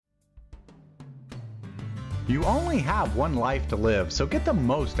You only have one life to live, so get the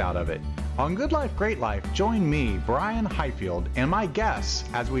most out of it. On Good Life, Great Life, join me, Brian Highfield, and my guests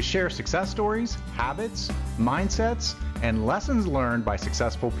as we share success stories, habits, mindsets, and lessons learned by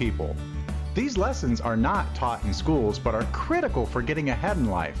successful people. These lessons are not taught in schools, but are critical for getting ahead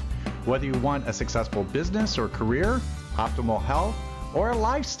in life. Whether you want a successful business or career, optimal health, or a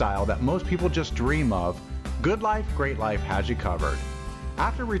lifestyle that most people just dream of, Good Life, Great Life has you covered.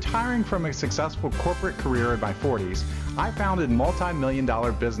 After retiring from a successful corporate career in my 40s, I founded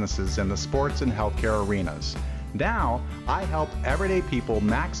multi-million-dollar businesses in the sports and healthcare arenas. Now, I help everyday people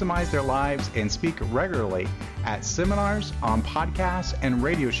maximize their lives and speak regularly at seminars, on podcasts, and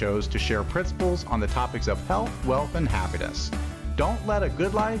radio shows to share principles on the topics of health, wealth, and happiness. Don't let a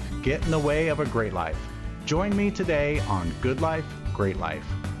good life get in the way of a great life. Join me today on Good Life, Great Life.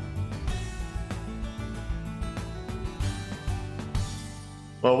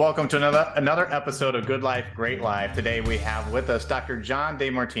 Well, welcome to another episode of Good Life, Great Life. Today we have with us Dr. John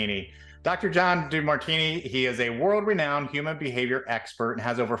Demartini. Dr. John Demartini, he is a world-renowned human behavior expert and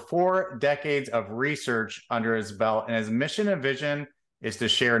has over 4 decades of research under his belt. And his mission and vision is to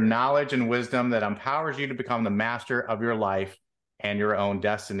share knowledge and wisdom that empowers you to become the master of your life and your own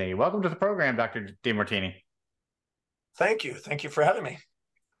destiny. Welcome to the program, Dr. Demartini. Thank you. Thank you for having me.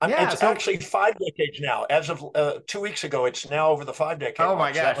 It's actually 5 decades now. As of 2 weeks ago, it's now over the 5 decade. Oh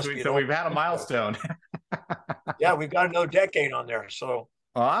my gosh! So we've had a milestone. Yeah, we've got another decade on there. So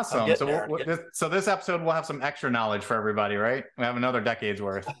awesome. So this episode will have some extra knowledge for everybody, right? We have another decade's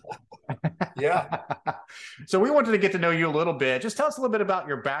worth. Yeah. So we wanted to get to know you a little bit. Just tell us a little bit about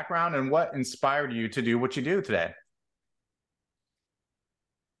your background and what inspired you to do what you do today.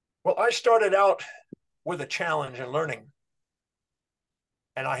 Well, I started out with a challenge in learning.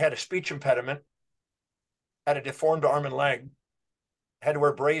 And I had a speech impediment, had a deformed arm and leg, had to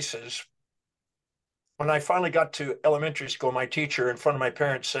wear braces. When I finally got to elementary school, my teacher in front of my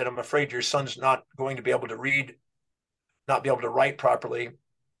parents said, "I'm afraid your son's not going to be able to read, not be able to write properly,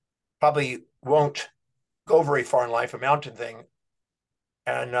 probably won't go very far in life, a mountain thing.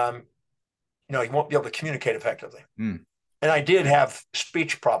 And, he won't be able to communicate effectively." And I did have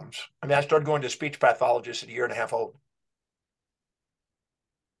speech problems. I started going to a speech pathologist at a 1.5 years old.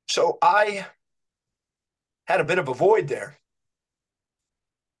 So I had a bit of a void there.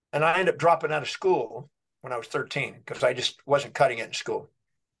 And I ended up dropping out of school when I was 13 because I just wasn't cutting it in school.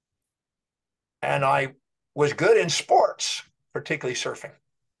 And I was good in sports, particularly surfing.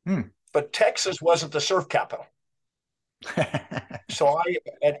 But Texas wasn't the surf capital. So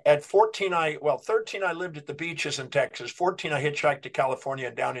at 14, 13, I lived at the beaches in Texas. 14, I hitchhiked to California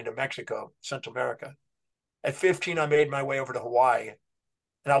and down into Mexico, Central America. At 15, I made my way over to Hawaii.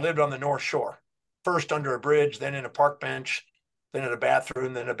 And I lived on the North Shore, first under a bridge, then in a park bench, then in a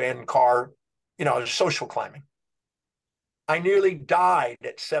bathroom, then an abandoned car. It was social climbing. I nearly died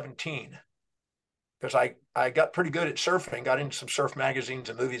at 17 because I got pretty good at surfing, got into some surf magazines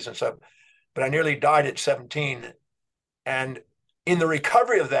and movies and stuff, but I nearly died at 17. And in the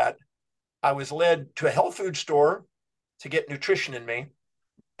recovery of that, I was led to a health food store to get nutrition in me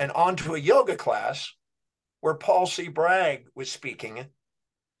and onto a yoga class where Paul C. Bragg was speaking.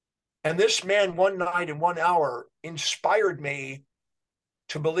 And this man, one night in 1 hour, inspired me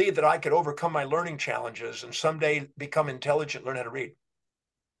to believe that I could overcome my learning challenges and someday become intelligent, learn how to read.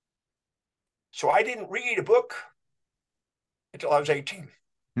 So I didn't read a book until I was 18.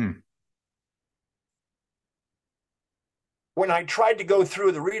 When I tried to go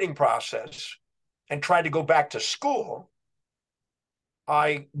through the reading process and tried to go back to school,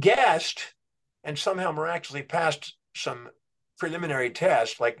 I guessed and somehow miraculously passed some preliminary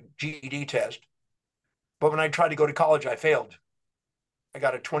test, like GED test. But when I tried to go to college, I failed. I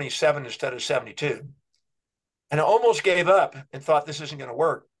got a 27 instead of 72. And I almost gave up and thought this isn't going to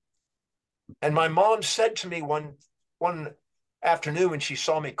work. And my mom said to me one afternoon when she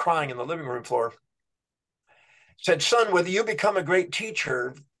saw me crying in the living room floor, said, "Son, whether you become a great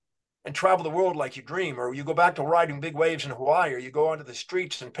teacher and travel the world like you dream, or you go back to riding big waves in Hawaii, or you go onto the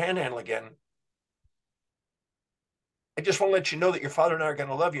streets and panhandle again, I just want to let you know that your father and I are going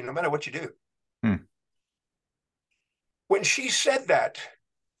to love you no matter what you do." When she said that,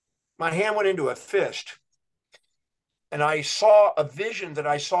 my hand went into a fist. And I saw a vision that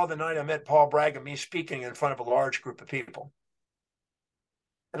I saw the night I met Paul Bragg and me speaking in front of a large group of people.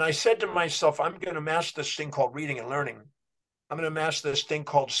 And I said to myself, I'm going to master this thing called reading and learning. I'm going to master this thing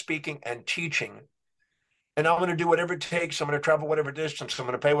called speaking and teaching. And I'm going to do whatever it takes. I'm going to travel whatever distance. I'm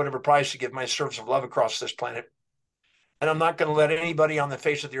going to pay whatever price to give my service of love across this planet. And I'm not going to let anybody on the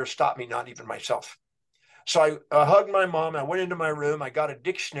face of the earth stop me, not even myself. So I hugged my mom. I went into my room. I got a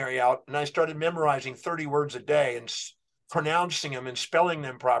dictionary out and I started memorizing 30 words a day and pronouncing them and spelling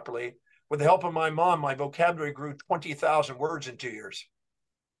them properly. With the help of my mom, my vocabulary grew 20,000 words in 2 years.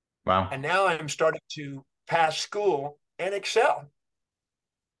 Wow. And now I'm starting to pass school and excel.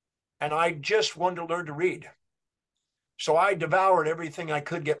 And I just wanted to learn to read. So I devoured everything I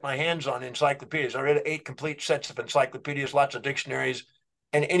could get my hands on encyclopedias. I read 8 complete sets of encyclopedias, lots of dictionaries,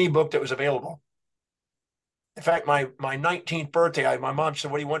 and any book that was available. In fact, my 19th birthday, my mom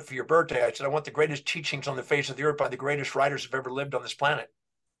said, "What do you want for your birthday?" I said, "I want the greatest teachings on the face of the earth by the greatest writers who've ever lived on this planet."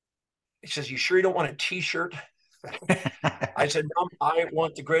 He says, "You sure you don't want a T-shirt?" I said, "Mom, I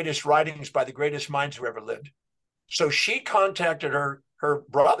want the greatest writings by the greatest minds who ever lived." So she contacted her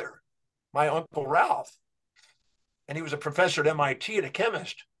brother, my Uncle Ralph, and he was a professor at MIT and a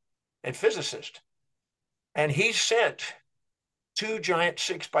chemist and physicist. And he sent 2 giant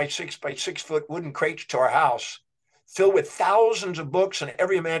 6 by 6 by 6 foot wooden crates to our house, filled with thousands of books in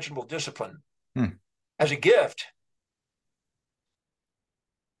every imaginable discipline as a gift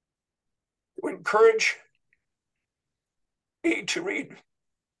to encourage me to read.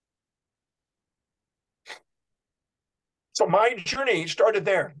 So my journey started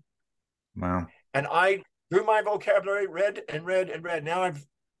there. Wow. And I grew my vocabulary, read and read and read. Now I've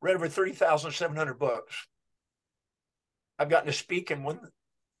read over 30,700 books. I've gotten to speak in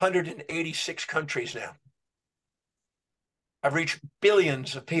 186 countries now. I've reached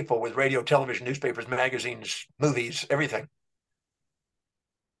billions of people with radio, television, newspapers, magazines, movies, everything.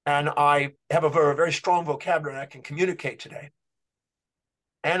 And I have a very strong vocabulary and I can communicate today.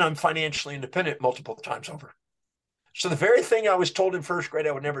 And I'm financially independent multiple times over. So the very thing I was told in first grade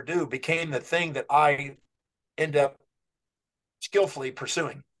I would never do became the thing that I end up skillfully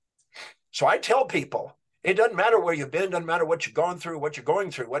pursuing. So I tell people, it doesn't matter where you've been, doesn't matter what you've gone through, what you're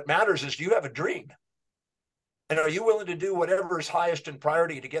going through. What matters is, do you have a dream? And are you willing to do whatever is highest in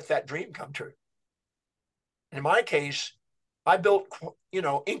priority to get that dream come true? In my case, I built,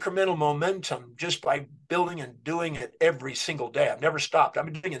 incremental momentum just by building and doing it every single day. I've never stopped. I've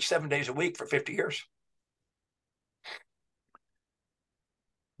been doing it 7 days a week for 50 years.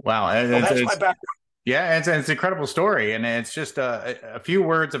 Wow. So that's my background. Yeah, it's an incredible story. And it's just a few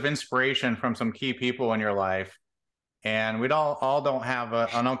words of inspiration from some key people in your life. And we all don't have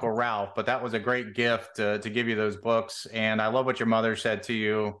an Uncle Ralph, but that was a great gift to give you those books. And I love what your mother said to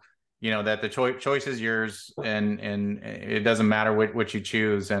you, that the choice is yours, and it doesn't matter what you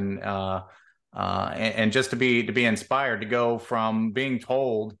choose. And just to be inspired to go from being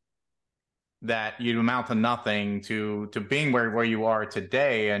told that you amount to nothing to being where you are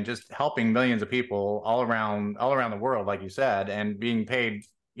today, and just helping millions of people all around the world, like you said, and being paid,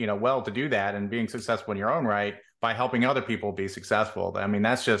 well to do that, and being successful in your own right by helping other people be successful. I mean,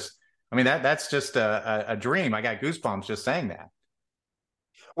 that's just a dream. I got goosebumps just saying that.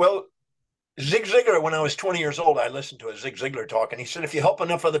 Well, Zig Ziglar, when I was 20 years old, I listened to a Zig Ziglar talk, and he said, if you help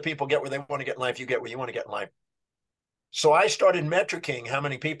enough other people get where they want to get in life, you get where you want to get in life. So I started metricing how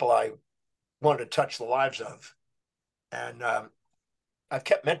many people I wanted to touch the lives of. And I've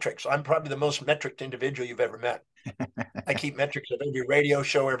kept metrics. I'm probably the most metriced individual you've ever met. I keep metrics of every radio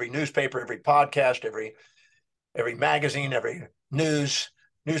show, every newspaper, every podcast, every magazine, every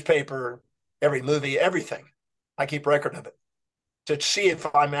newspaper, every movie, everything. I keep record of it to see if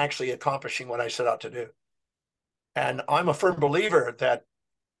I'm actually accomplishing what I set out to do. And I'm a firm believer that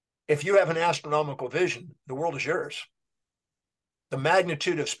if you have an astronomical vision, the world is yours. The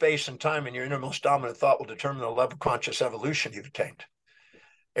magnitude of space and time in your innermost dominant thought will determine the level of conscious evolution you've attained.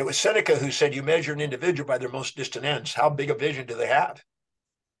 It was Seneca who said, you measure an individual by their most distant ends. How big a vision do they have?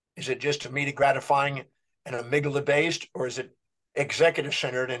 Is it just immediate gratifying and amygdala-based, or is it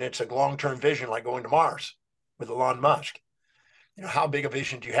executive-centered and it's a long-term vision like going to Mars with Elon Musk? How big a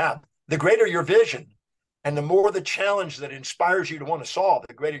vision do you have? The greater your vision and the more the challenge that inspires you to want to solve,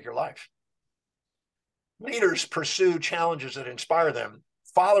 the greater your life. Leaders pursue challenges that inspire them.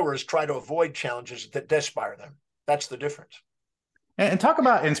 Followers try to avoid challenges that disinspire them. That's the difference. And talk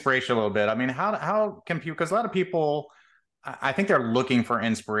about inspiration a little bit. I mean, how can people, because a lot of people, I think they're looking for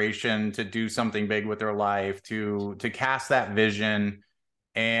inspiration to do something big with their life, to cast that vision,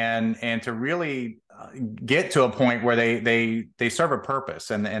 and to really get to a point where they serve a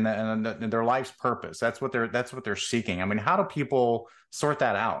purpose and their life's purpose. That's what they're seeking. I mean, how do people sort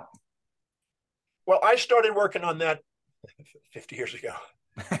that out? Well, I started working on that 50 years ago,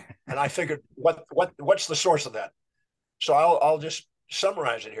 and I figured, what's the source of that? So I'll just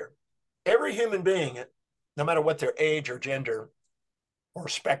summarize it here. Every human being, no matter what their age or gender or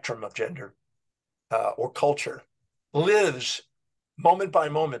spectrum of gender or culture, lives moment by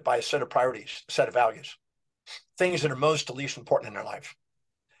moment by a set of priorities, a set of values. things that are most to least important in their life.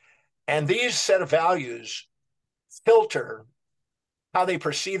 And these set of values filter how they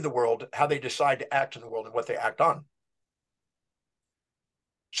perceive the world, how they decide to act in the world, and what they act on.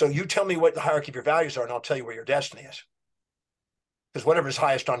 So you tell me what the hierarchy of your values are, and I'll tell you where your destiny is. Because whatever is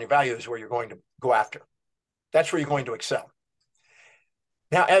highest on your value is where you're going to go after. That's where you're going to excel.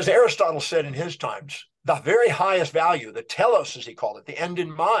 Now, as Aristotle said in his times, the very highest value, the telos, as he called it, the end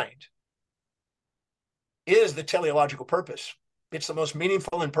in mind, is the teleological purpose. It's the most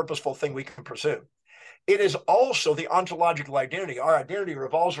meaningful and purposeful thing we can pursue. It is also the ontological identity. Our identity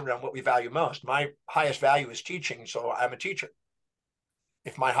revolves around what we value most. My highest value is teaching, so I'm a teacher.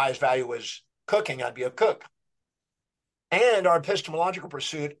 If my highest value was cooking, I'd be a cook. And our epistemological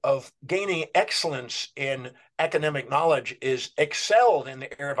pursuit of gaining excellence in academic knowledge is excelled in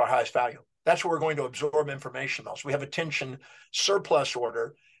the area of our highest value. That's where we're going to absorb information most. We have attention surplus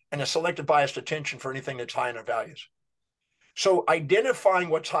order and a selective biased attention for anything that's high in our values. So identifying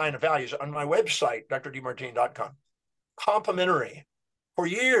what's high in our values on my website, drdemartini.com, complimentary. For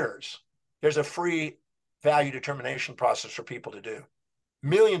years, there's a free value determination process for people to do.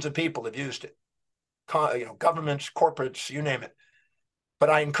 Millions of people have used it. Governments, corporates, you name it. But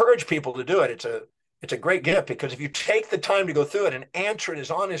I encourage people to do it. It's a great gift, because if you take the time to go through it and answer it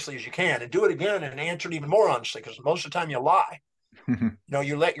as honestly as you can, and do it again and answer it even more honestly, because most of the time you lie.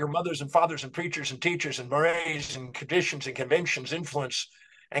 You let your mothers and fathers and preachers and teachers and mores and traditions and conventions influence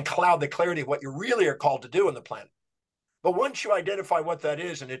and cloud the clarity of what you really are called to do on the planet. But once you identify what that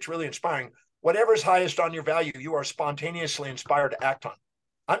is, and it's really inspiring, whatever's highest on your value, you are spontaneously inspired to act on.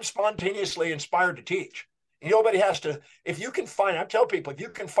 I'm spontaneously inspired to teach. And nobody has to, I tell people, if you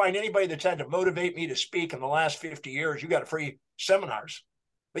can find anybody that's had to motivate me to speak in the last 50 years, you got free seminars,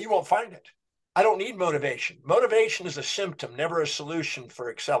 but you won't find it. I don't need motivation. Motivation is a symptom, never a solution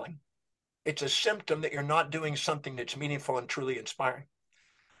for excelling. It's a symptom that you're not doing something that's meaningful and truly inspiring.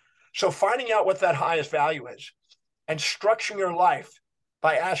 So finding out what that highest value is and structuring your life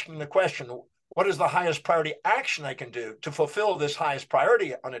by asking the question, what is the highest priority action I can do to fulfill this highest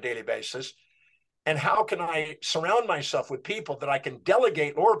priority on a daily basis? And how can I surround myself with people that I can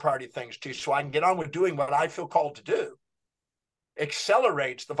delegate lower priority things to so I can get on with doing what I feel called to do?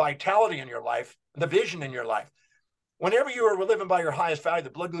 Accelerates the vitality in your life, the vision in your life. Whenever you are living by your highest value, the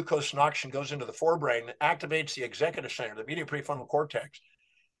blood glucose oxygen goes into the forebrain and activates the executive center, the medial prefrontal cortex.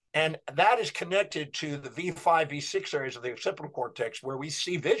 And that is connected to the V5, V6 areas of the occipital cortex where we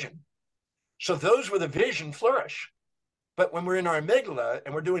see vision. So those with a vision flourish. But when we're in our amygdala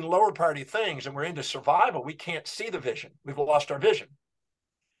and we're doing lower priority things and we're into survival, we can't see the vision. We've lost our vision.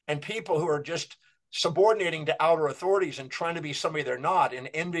 And people who are just subordinating to outer authorities and trying to be somebody they're not, and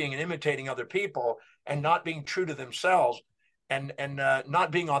envying and imitating other people and not being true to themselves and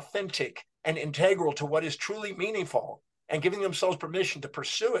not being authentic and integral to what is truly meaningful and giving themselves permission to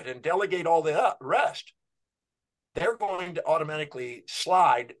pursue it and delegate all the rest, they're going to automatically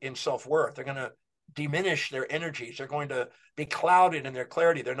slide in self-worth. They're going to diminish their energies. They're going to be clouded in their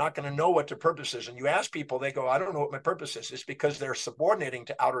clarity. They're not going to know what their purpose is. And you ask people, they go, I don't know what my purpose is. It's because they're subordinating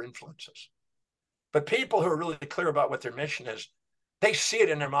to outer influences. But people who are really clear about what their mission is, they see it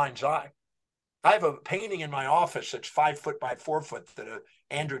in their mind's eye. I have a painting in my office that's 5 foot by 4 foot that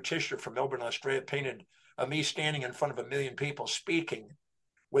Andrew Tisher from Melbourne, Australia painted of me standing in front of 1 million people speaking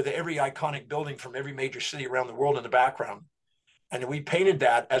with every iconic building from every major city around the world in the background. And we painted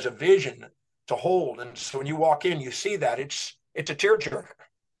that as a vision to hold. And so when you walk in, you see that it's a tearjerker.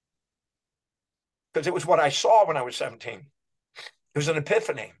 Because it was what I saw when I was 17. It was an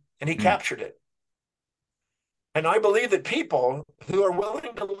epiphany, and he captured it. And I believe that people who are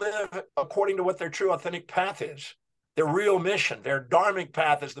willing to live according to what their true authentic path is, their real mission, their dharmic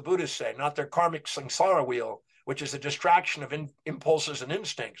path, as the Buddhists say, not their karmic samsara wheel, which is a distraction of impulses and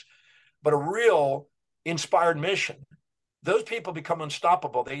instincts, but a real inspired mission. Those people become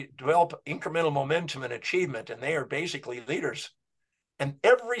unstoppable. They develop incremental momentum and achievement, and they are basically leaders. And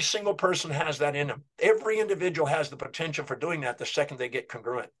every single person has that in them. Every individual has the potential for doing that the second they get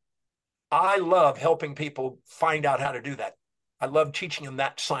congruent. I love helping people find out how to do that. I love teaching them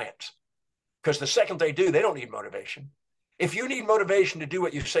that science, because the second they do, they don't need motivation. If you need motivation to do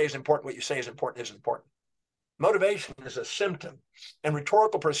what you say is important, what you say is important isn't important. Motivation is a symptom, and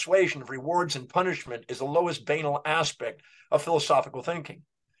rhetorical persuasion of rewards and punishment is the lowest banal aspect of philosophical thinking.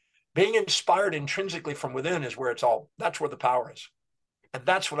 Being inspired intrinsically from within is where that's where the power is. And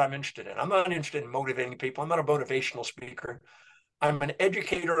that's what I'm interested in. I'm not interested in motivating people. I'm not a motivational speaker. I'm an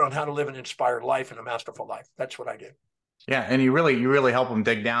educator on how to live an inspired life and a masterful life. That's what I do. Yeah, and you really help them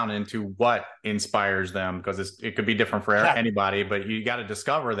dig down into what inspires them, because it could be different for anybody, but you got to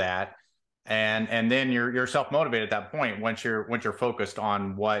discover that. and then you're self-motivated at that point once you're focused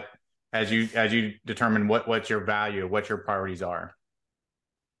on what, as you determine what your value, what your priorities are.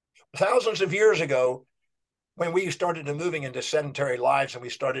 Thousands of years ago, when we started to moving into sedentary lives and we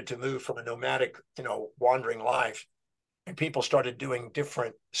started to move from a nomadic, wandering life, and people started doing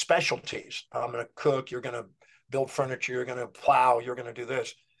different specialties. I'm going to cook, you're going to build furniture, you're going to plow, you're going to do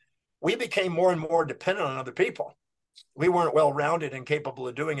this. We became more and more dependent on other people. We weren't well-rounded and capable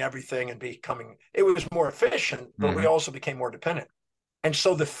of doing everything and it was more efficient, but we also became more dependent. And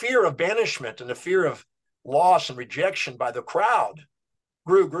so the fear of banishment and the fear of loss and rejection by the crowd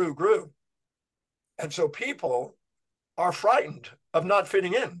grew. And so people are frightened of not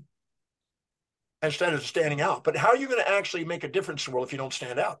fitting in instead of standing out. But how are you going to actually make a difference in the world if you don't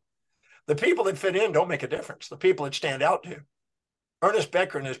stand out? The people that fit in don't make a difference. The people that stand out do. Ernest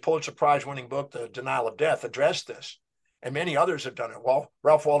Becker, in his Pulitzer Prize-winning book, The Denial of Death, addressed this, and many others have done it. Well,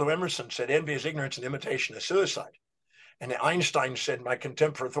 Ralph Waldo Emerson said, envy is ignorance and imitation is suicide. And Einstein said, my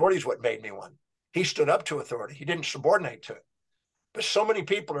contempt for authority is what made me one. He stood up to authority. He didn't subordinate to it. But so many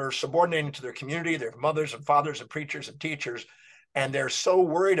people are subordinating to their community, their mothers and fathers and preachers and teachers, and they're so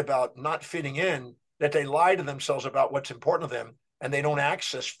worried about not fitting in that they lie to themselves about what's important to them, and they don't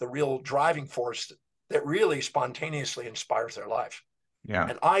access the real driving force that really spontaneously inspires their life. Yeah.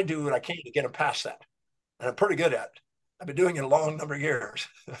 And I do what I can to get them past that. And I'm pretty good at it. I've been doing it a long number of years.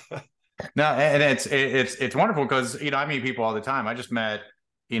 No, and it's wonderful because, I meet people all the time. I just met,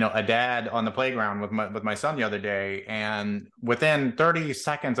 a dad on the playground with my son the other day, and within 30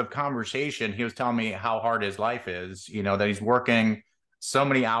 seconds of conversation, he was telling me how hard his life is, that he's working so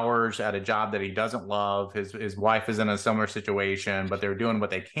many hours at a job that he doesn't love. His wife is in a similar situation, but they're doing what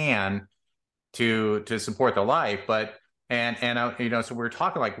they can to support their life. But so we're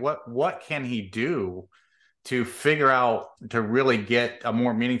talking like what can he do to figure out to really get a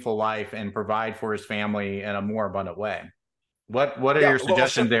more meaningful life and provide for his family in a more abundant way? What are your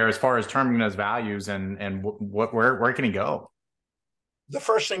suggestions there as far as determining those values and where can he go? The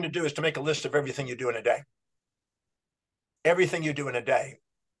first thing to do is to make a list of everything you do in a day. Everything you do in a day,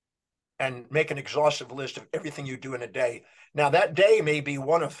 and make an exhaustive list of everything you do in a day. Now that day may be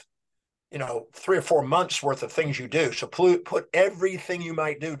one of 3 or 4 months worth of things you do. So put everything you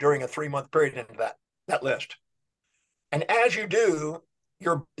might do during a 3-month period into that list. And as you do,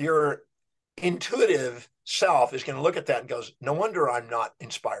 your intuitive self is going to look at that and goes, no wonder I'm not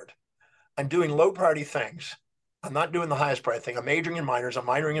inspired. I'm doing low priority things. I'm not doing the highest priority thing. I'm majoring in minors. I'm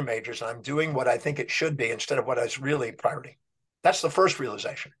minoring in majors. And I'm doing what I think it should be instead of what is really priority. That's the first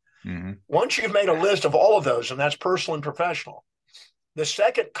realization. Mm-hmm. Once you've made a list of all of those, and that's personal and professional, the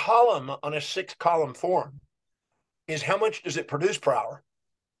second column on a 6-column form is how much does it produce per hour?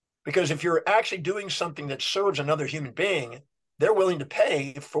 Because if you're actually doing something that serves another human being, they're willing to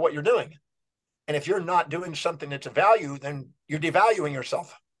pay for what you're doing. And if you're not doing something that's of value, then you're devaluing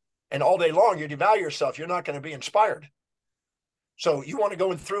yourself. And all day long, you devalue yourself. You're not going to be inspired. So you want to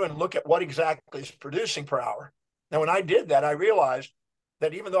go through and look at what exactly is producing per hour. Now, when I did that, I realized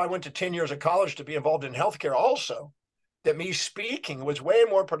that even though I went to 10 years of college to be involved in healthcare also, that me speaking was way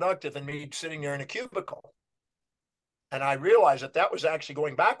more productive than me sitting there in a cubicle. And I realized that was actually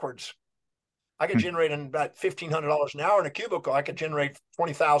going backwards. I could generate about $1,500 an hour in a cubicle. I could generate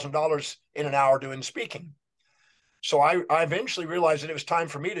 $20,000 in an hour doing speaking. So I eventually realized that it was time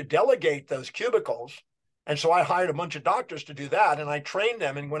for me to delegate those cubicles. And so I hired a bunch of doctors to do that. And I trained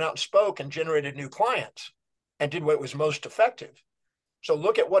them and went out and spoke and generated new clients and did what was most effective. So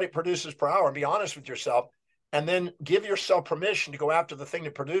look at what it produces per hour and be honest with yourself. And then give yourself permission to go after the thing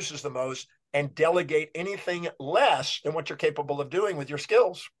that produces the most and delegate anything less than what you're capable of doing with your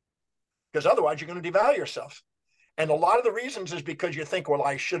skills. Because otherwise you're going to devalue yourself. And a lot of the reasons is because you think, well,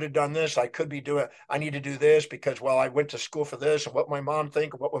 I should have done this. I need to do this because, well, I went to school for this and what my mom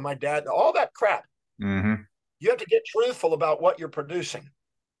think, what would my dad, all that crap. Mm-hmm. You have to get truthful about what you're producing.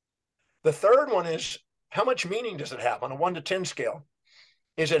 The third one is how much meaning does it have on a 1 to 10 scale?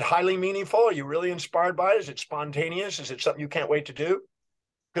 Is it highly meaningful? Are you really inspired by it? Is it spontaneous? Is it something you can't wait to do?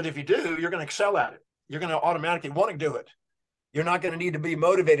 Because if you do, you're going to excel at it. You're going to automatically want to do it. You're not going to need to be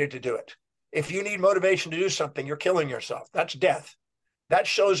motivated to do it. If you need motivation to do something, you're killing yourself. That's death. That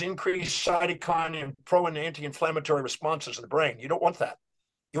shows increased cytokine and pro and anti-inflammatory responses in the brain. You don't want that.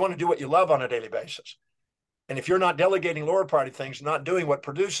 You want to do what you love on a daily basis. And if you're not delegating lower priority things, not doing what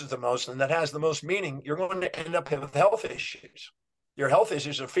produces the most and that has the most meaning, you're going to end up with health issues. Your health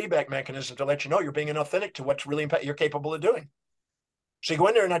issues are a feedback mechanism to let you know you're being inauthentic to what's really you're capable of doing. So you go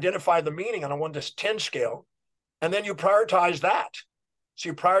in there and identify the meaning on a 1 to 10 scale, and then you prioritize that. So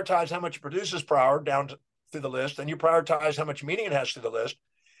you prioritize how much it produces per hour through the list, and you prioritize how much meaning it has through the list.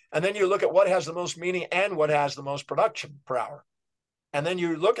 And then you look at what has the most meaning and what has the most production per hour. And then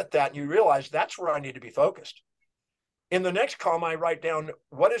you look at that and you realize that's where I need to be focused. In the next column, I write down,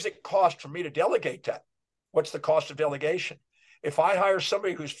 what does it cost for me to delegate that? What's the cost of delegation? If I hire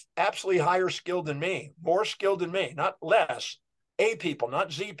somebody who's absolutely higher skilled than me, more skilled than me, not less, A people,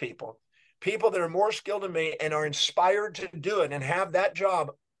 not Z people, people that are more skilled than me and are inspired to do it and have that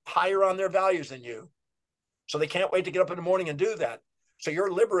job higher on their values than you. So they can't wait to get up in the morning and do that. So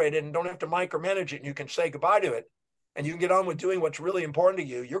you're liberated and don't have to micromanage it, and you can say goodbye to it, and you can get on with doing what's really important to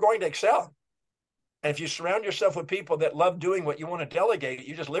you. You're going to excel. And if you surround yourself with people that love doing what you want to delegate,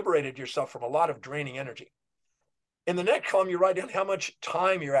 you just liberated yourself from a lot of draining energy. In the next column, you write down how much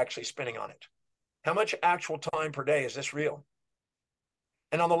time you're actually spending on it. How much actual time per day is this real?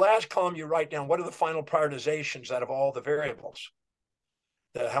 And on the last column, you write down what are the final prioritizations out of all the variables.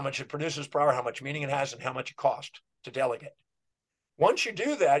 How much it produces per hour, how much meaning it has, and how much it costs to delegate. Once you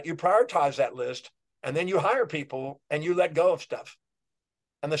do that, you prioritize that list, and then you hire people and you let go of stuff.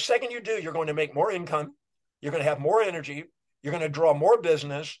 And the second you do, you're going to make more income. You're going to have more energy. You're going to draw more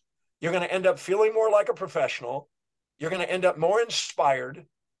business. You're going to end up feeling more like a professional. You're going to end up more inspired.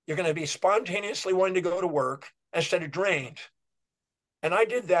 You're going to be spontaneously wanting to go to work instead of drained. And I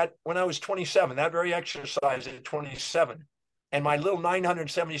did that when I was 27, that very exercise at 27. And my little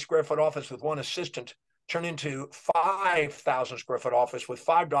 970 square foot office with one assistant turned into 5,000 square foot office with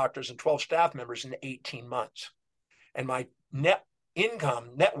 5 doctors and 12 staff members in 18 months. And my net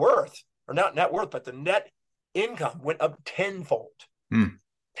income, net worth, or not net worth, but the net income went up tenfold.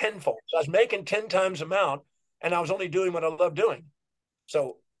 Tenfold. So I was making 10 times the amount, and I was only doing what I love doing.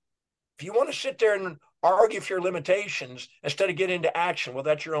 So if you want to sit there and argue for your limitations instead of get into action, well,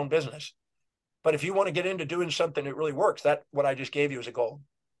 that's your own business. But if you want to get into doing something that really works, that what I just gave you is a goal.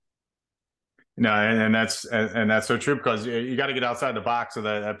 No, and that's so true, because you got to get outside the box so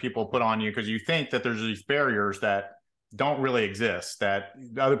that people put on you, because you think that there's these barriers that don't really exist, that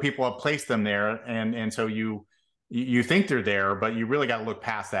other people have placed them there, and so you think they're there, but you really got to look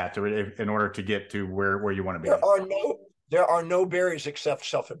past that in order to get to where you want to be. There are no barriers except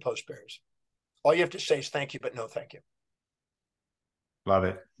self-imposed barriers. All you have to say is thank you, but no thank you. Love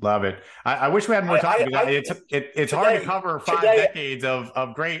it. Love it. I wish we had more time. It's hard to cover 5 decades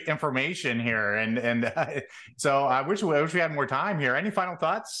of great information here. And so I wish we had more time here. Any final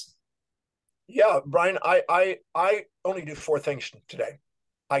thoughts? Yeah, Brian, I only do 4 things today.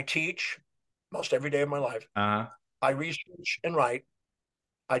 I teach most every day of my life. I research and write.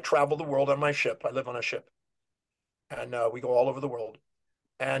 I travel the world on my ship. I live on a ship. And we go all over the world.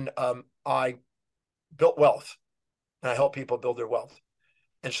 And I built wealth. And I help people build their wealth.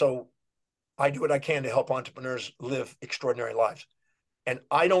 And so I do what I can to help entrepreneurs live extraordinary lives. And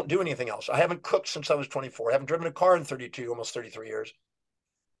I don't do anything else. I haven't cooked since I was 24. I haven't driven a car in 32, almost 33 years.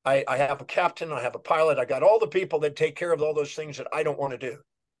 I have a captain. I have a pilot. I got all the people that take care of all those things that I don't want to do.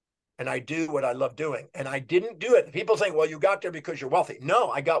 And I do what I love doing. And I didn't do it. People think, well, you got there because you're wealthy.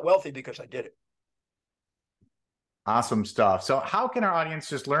 No, I got wealthy because I did it. Awesome stuff. So how can our audience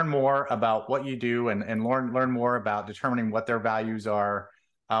just learn more about what you do and learn more about determining what their values are?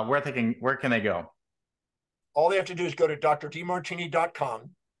 Where can they go? All they have to do is go to drdmartini.com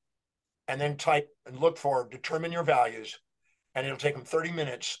and then type and look for determine your values. And it'll take them 30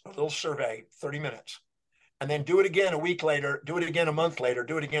 minutes, a little survey, 30 minutes. And then do it again a week later, do it again a month later,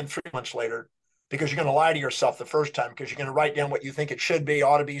 do it again 3 months later, because you're going to lie to yourself the first time, because you're going to write down what you think it should be,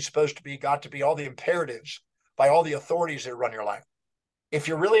 ought to be, supposed to be, got to be, all the imperatives by all the authorities that run your life. If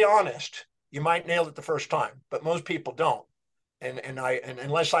you're really honest, you might nail it the first time, but most people don't. And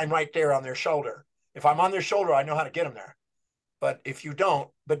unless I'm right there on their shoulder. If I'm on their shoulder, I know how to get them there. But if you don't,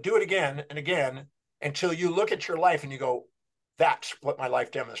 but do it again and again until you look at your life and you go, that's what my life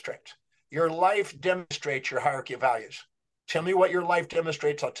demonstrates. Your life demonstrates your hierarchy of values. Tell me what your life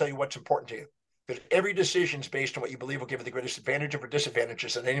demonstrates. I'll tell you what's important to you. Because every decision is based on what you believe will give you the greatest advantage or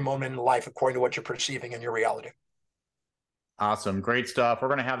disadvantages at any moment in life, according to what you're perceiving in your reality. Awesome. Great stuff. We're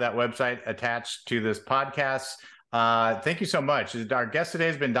going to have that website attached to this podcast. Thank you so much. Our guest today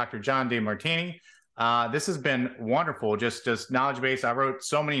has been Dr. John Demartini. This has been wonderful. Just knowledge base. I wrote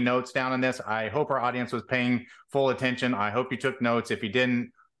so many notes down on this. I hope our audience was paying full attention. I hope you took notes. If you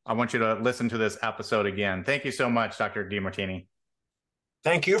didn't, I want you to listen to this episode again. Thank you so much, Dr. Demartini.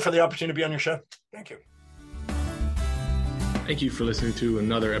 Thank you for the opportunity to be on your show. Thank you. Thank you for listening to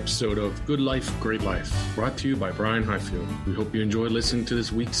another episode of Good Life, Great Life, brought to you by Brian Highfield. We hope you enjoyed listening to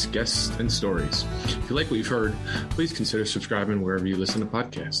this week's guests and stories. If you like what you've heard, please consider subscribing wherever you listen to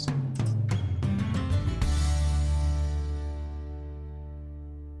podcasts.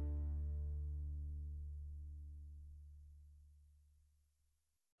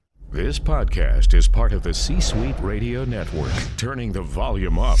 This podcast is part of the C-Suite Radio Network, turning the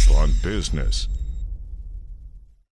volume up on business.